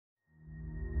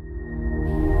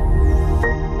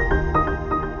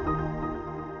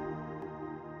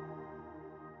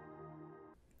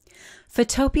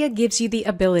Photopia gives you the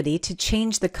ability to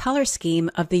change the color scheme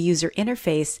of the user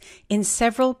interface in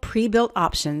several pre-built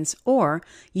options, or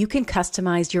you can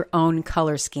customize your own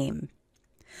color scheme.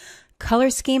 Color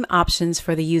scheme options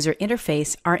for the user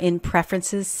interface are in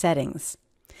Preferences settings.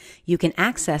 You can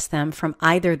access them from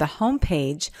either the home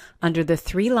page under the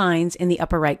three lines in the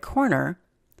upper right corner,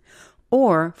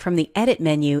 or from the Edit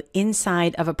menu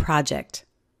inside of a project.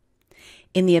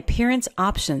 In the Appearance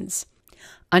options,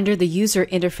 under the User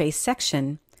Interface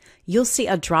section, you'll see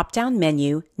a drop-down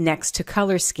menu next to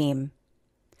Color Scheme.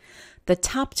 The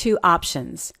top two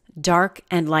options, dark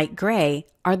and light gray,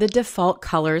 are the default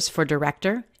colors for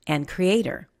Director and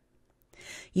Creator.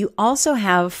 You also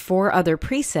have 4 other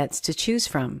presets to choose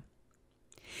from.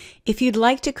 If you'd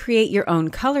like to create your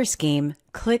own color scheme,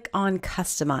 click on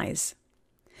Customize.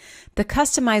 The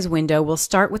Customize window will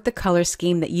start with the color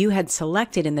scheme that you had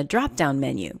selected in the drop-down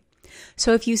menu.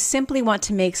 So if you simply want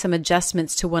to make some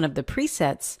adjustments to one of the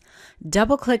presets,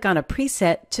 double-click on a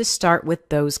preset to start with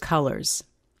those colors.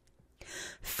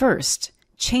 First,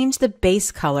 change the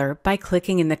base color by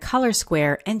clicking in the color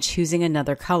square and choosing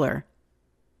another color.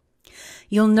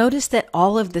 You'll notice that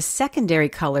all of the secondary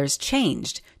colors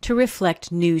changed to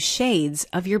reflect new shades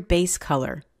of your base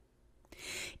color.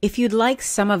 If you'd like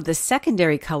some of the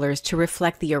secondary colors to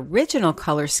reflect the original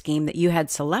color scheme that you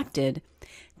had selected,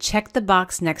 check the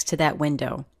box next to that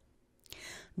window.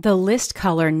 The list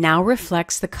color now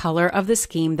reflects the color of the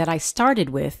scheme that I started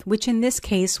with, which in this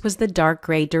case was the dark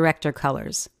gray Director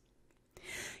colors.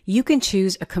 You can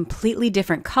choose a completely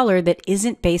different color that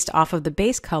isn't based off of the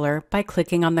base color by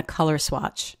clicking on the color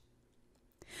swatch.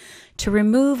 To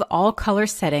remove all color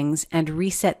settings and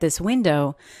reset this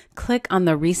window, click on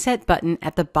the Reset button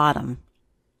at the bottom.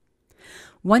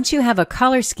 Once you have a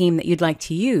color scheme that you'd like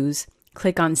to use,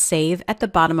 click on Save at the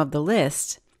bottom of the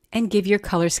list and give your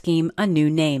color scheme a new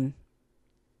name.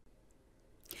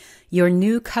 Your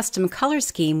new custom color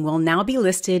scheme will now be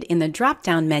listed in the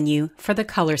drop-down menu for the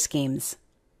color schemes.